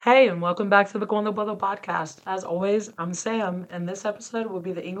Hey, and welcome back to the Cuando Puedo podcast. As always, I'm Sam, and this episode will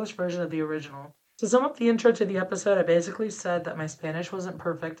be the English version of the original. To sum up the intro to the episode, I basically said that my Spanish wasn't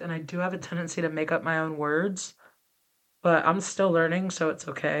perfect, and I do have a tendency to make up my own words, but I'm still learning, so it's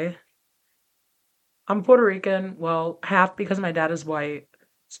okay. I'm Puerto Rican, well, half because my dad is white.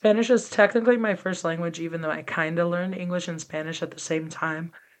 Spanish is technically my first language, even though I kinda learned English and Spanish at the same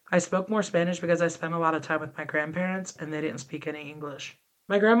time. I spoke more Spanish because I spent a lot of time with my grandparents, and they didn't speak any English.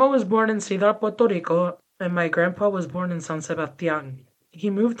 My grandma was born in Ciudad, Puerto Rico, and my grandpa was born in San Sebastian. He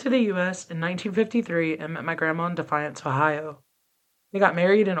moved to the US in 1953 and met my grandma in Defiance, Ohio. They got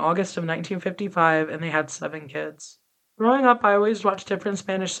married in August of 1955 and they had 7 kids. Growing up, I always watched different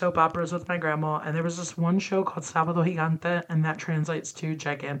Spanish soap operas with my grandma, and there was this one show called Sábado Gigante, and that translates to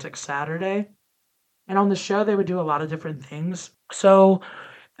Gigantic Saturday. And on the show, they would do a lot of different things. So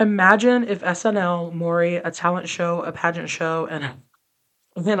imagine if SNL, Maury, a talent show, a pageant show, and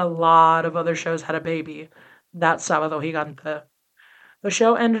a lot of other shows had a baby. That's Sábado Gigante. The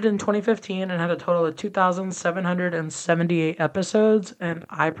show ended in 2015 and had a total of 2,778 episodes, and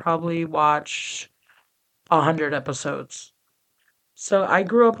I probably watched 100 episodes. So I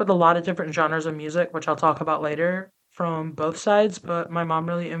grew up with a lot of different genres of music, which I'll talk about later from both sides, but my mom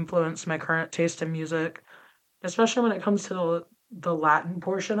really influenced my current taste in music, especially when it comes to the Latin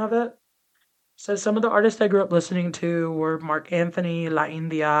portion of it. So some of the artists I grew up listening to were Mark Anthony, La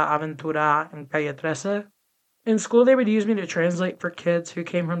India, Aventura, and Calle 13. In school, they would use me to translate for kids who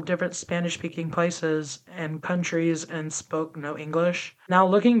came from different Spanish speaking places and countries and spoke no English. Now,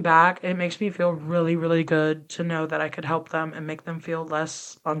 looking back, it makes me feel really, really good to know that I could help them and make them feel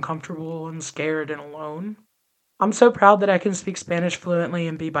less uncomfortable and scared and alone. I'm so proud that I can speak Spanish fluently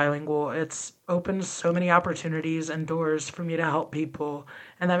and be bilingual. It's opened so many opportunities and doors for me to help people,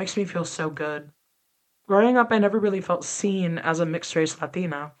 and that makes me feel so good. Growing up, I never really felt seen as a mixed race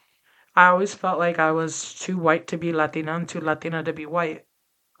Latina. I always felt like I was too white to be Latina and too Latina to be white.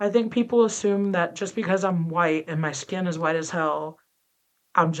 I think people assume that just because I'm white and my skin is white as hell,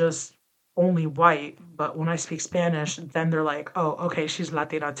 I'm just only white. But when I speak Spanish, then they're like, oh, okay, she's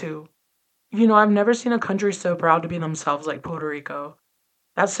Latina too. I've never seen a country so proud to be themselves like Puerto Rico.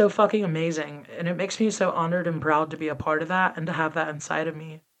 That's so fucking amazing, and it makes me so honored and proud to be a part of that and to have that inside of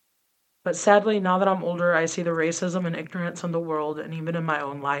me. But sadly, now that I'm older, I see the racism and ignorance in the world and even in my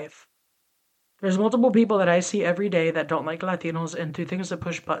own life. There's multiple people that I see every day that don't like Latinos and do things to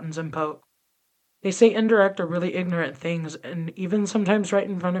push buttons and poke. They say indirect or really ignorant things, and even sometimes right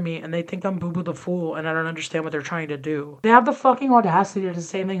in front of me, and they think I'm Boo Boo the Fool and I don't understand what they're trying to do. They have the fucking audacity to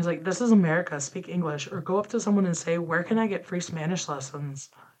say things like, this is America, speak English, or go up to someone and say, where can I get free Spanish lessons?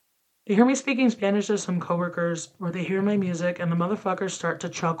 They hear me speaking Spanish to some coworkers, or they hear my music, and the motherfuckers start to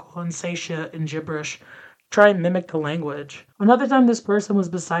chuckle and say shit in gibberish, try and mimic the language. Another time, this person was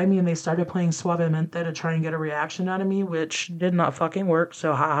beside me and they started playing Suavemente to try and get a reaction out of me, which did not fucking work,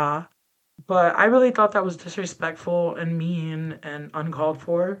 so haha. But I really thought that was disrespectful and mean and uncalled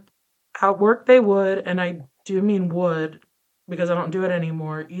for. At work, they would, and I do mean would, because I don't do it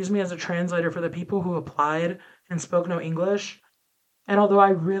anymore, use me as a translator for the people who applied and spoke no English. And although I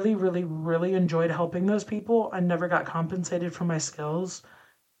really, really, really enjoyed helping those people, I never got compensated for my skills.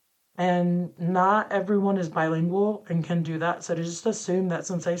 And not everyone is bilingual and can do that. So to just assume that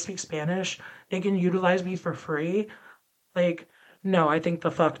since I speak Spanish, they can utilize me for free, like, no, I think the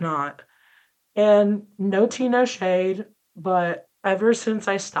fuck not. And no tea, no shade, but ever since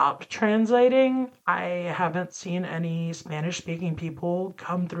I stopped translating, I haven't seen any Spanish speaking people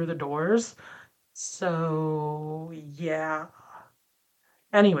come through the doors. So, yeah.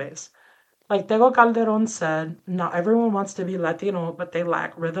 Anyways, like Tego Calderon said, not everyone wants to be Latino, but they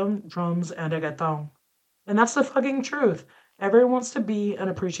lack rhythm, drums, and reggaeton. And that's the fucking truth. Everyone wants to be and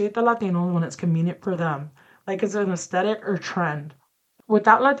appreciate the Latinos when it's convenient for them, like it's an aesthetic or trend.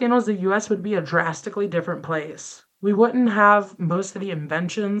 Without Latinos, the US would be a drastically different place. We wouldn't have most of the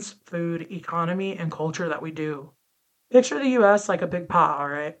inventions, food, economy, and culture that we do. Picture the US like a big pot,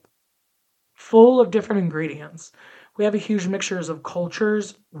 alright? Full of different ingredients. We have a huge mixtures of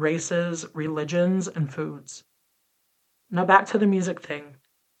cultures, races, religions, and foods. Now back to the music thing.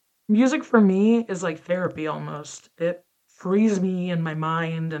 Music for me is like therapy almost. It frees me in my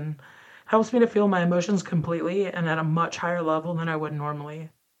mind and helps me to feel my emotions completely and at a much higher level than I would normally.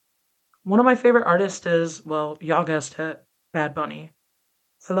 One of my favorite artists is, well, y'all guessed it, Bad Bunny.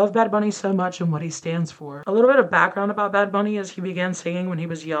 I love Bad Bunny so much and what he stands for. A little bit of background about Bad Bunny is he began singing when he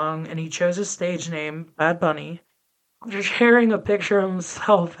was young and he chose his stage name, Bad Bunny, after sharing a picture of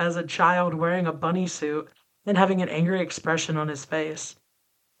himself as a child wearing a bunny suit and having an angry expression on his face.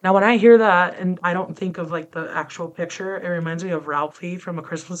 Now, when I hear that, and I don't think of like the actual picture, it reminds me of Ralphie from A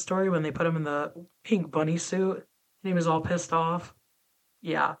Christmas Story when they put him in the pink bunny suit and he was all pissed off.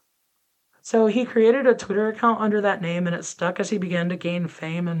 Yeah. So he created a Twitter account under that name and it stuck as he began to gain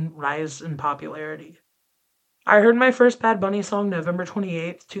fame and rise in popularity. I heard my first Bad Bunny song November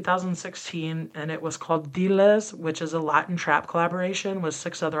 28th, 2016, and it was called Diles, which is a Latin trap collaboration with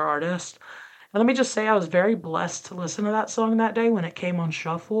 6 other artists. And let me just say, I was very blessed to listen to that song that day when it came on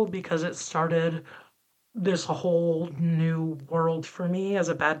Shuffle because it started this whole new world for me as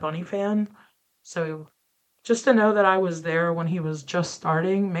a Bad Bunny fan. So just to know that I was there when he was just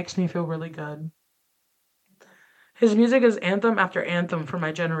starting makes me feel really good. His music is anthem after anthem for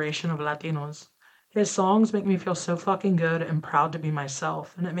my generation of Latinos. His songs make me feel so fucking good and proud to be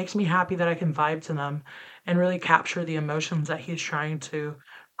myself, and it makes me happy that I can vibe to them and really capture the emotions that he's trying to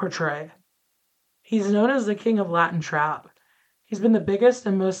portray. He's known as the king of Latin trap. He's been the biggest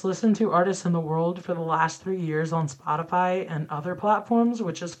and most listened to artist in the world for the last 3 years on Spotify and other platforms,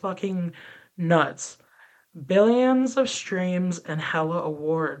 which is fucking nuts. Billions of streams and hella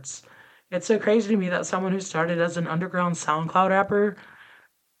awards. It's so crazy to me that someone who started as an underground SoundCloud rapper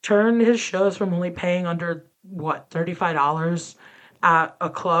turned his shows from only paying under, what, $35 at a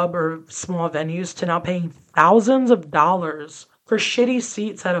club or small venues to now paying thousands of dollars for shitty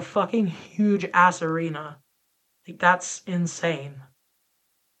seats at a fucking huge ass arena. Like, that's insane.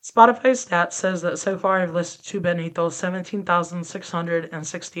 Spotify's stats says that so far I've listened to Benito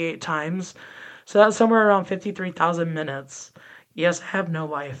 17,668 times, so that's somewhere around 53,000 minutes. Yes, I have no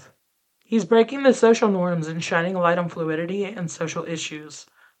life. He's breaking the social norms and shining a light on fluidity and social issues.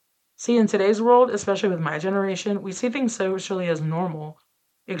 See, in today's world, especially with my generation, we see things socially as normal.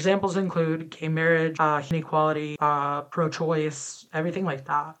 Examples include gay marriage, inequality, pro-choice, everything like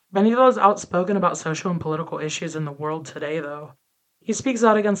that. Benito is outspoken about social and political issues in the world today, though. He speaks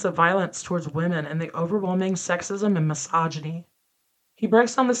out against the violence towards women and the overwhelming sexism and misogyny. He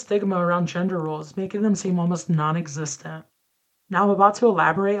breaks down the stigma around gender roles, making them seem almost non-existent. Now I'm about to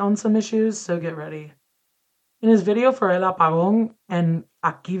elaborate on some issues, so get ready. In his video for El Apagón and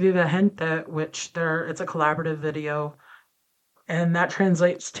Aquí Vive Gente, it's a collaborative video, and that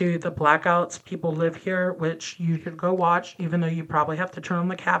translates to the blackouts people live here, which you should go watch, even though you probably have to turn on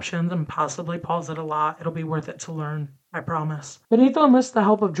the captions and possibly pause it a lot. It'll be worth it to learn, I promise. Benito enlists the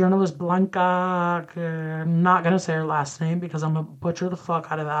help of journalist Blanca, I'm not going to say her last name because I'm going to butcher the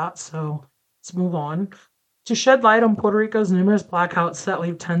fuck out of that, so let's move on, to shed light on Puerto Rico's numerous blackouts that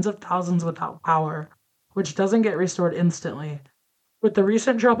leave tens of thousands without power, which doesn't get restored instantly. With the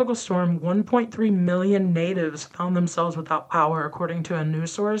recent tropical storm, 1.3 million natives found themselves without power, according to a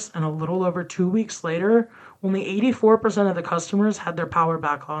news source, and a little over 2 weeks later, only 84% of the customers had their power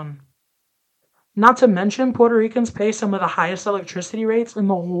back on. Not to mention, Puerto Ricans pay some of the highest electricity rates in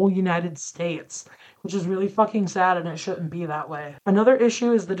the whole United States, which is really fucking sad and it shouldn't be that way. Another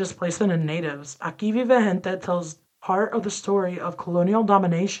issue is the displacement of natives. Aquí Vive Gente tells part of the story of colonial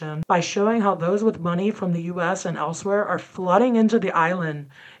domination by showing how those with money from the US and elsewhere are flooding into the island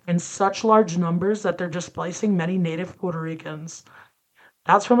in such large numbers that they're displacing many native Puerto Ricans.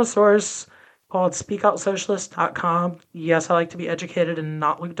 That's from a source called speakoutsocialist.com. Yes, I like to be educated and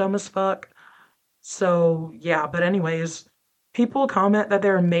not look dumb as fuck. So, yeah, but anyways, people comment that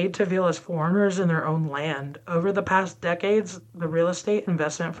they're made to feel as foreigners in their own land. Over the past decades, the real estate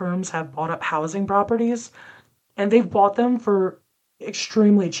investment firms have bought up housing properties and they've bought them for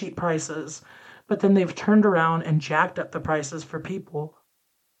extremely cheap prices, but then they've turned around and jacked up the prices for people.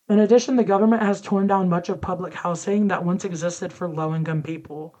 In addition, the government has torn down much of public housing that once existed for low-income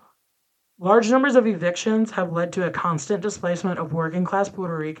people. Large numbers of evictions have led to a constant displacement of working-class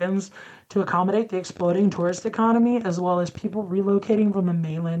Puerto Ricans to accommodate the exploding tourist economy, as well as people relocating from the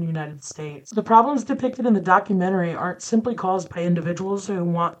mainland United States. The problems depicted in the documentary aren't simply caused by individuals who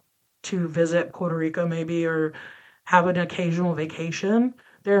want to visit Puerto Rico maybe or have an occasional vacation.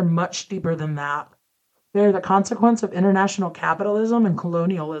 They're much deeper than that. They're the consequence of international capitalism and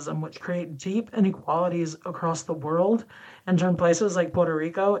colonialism, which create deep inequalities across the world and turn places like Puerto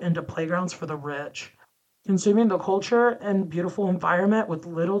Rico into playgrounds for the rich, consuming the culture and beautiful environment with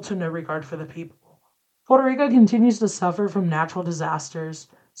little to no regard for the people. Puerto Rico continues to suffer from natural disasters,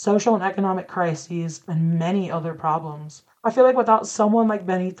 social and economic crises, and many other problems. I feel like without someone like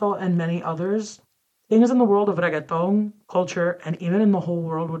Benito and many others, things in the world of reggaeton, culture, and even in the whole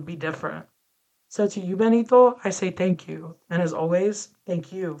world would be different. So to you, Benito, I say thank you. And as always,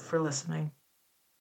 thank you for listening.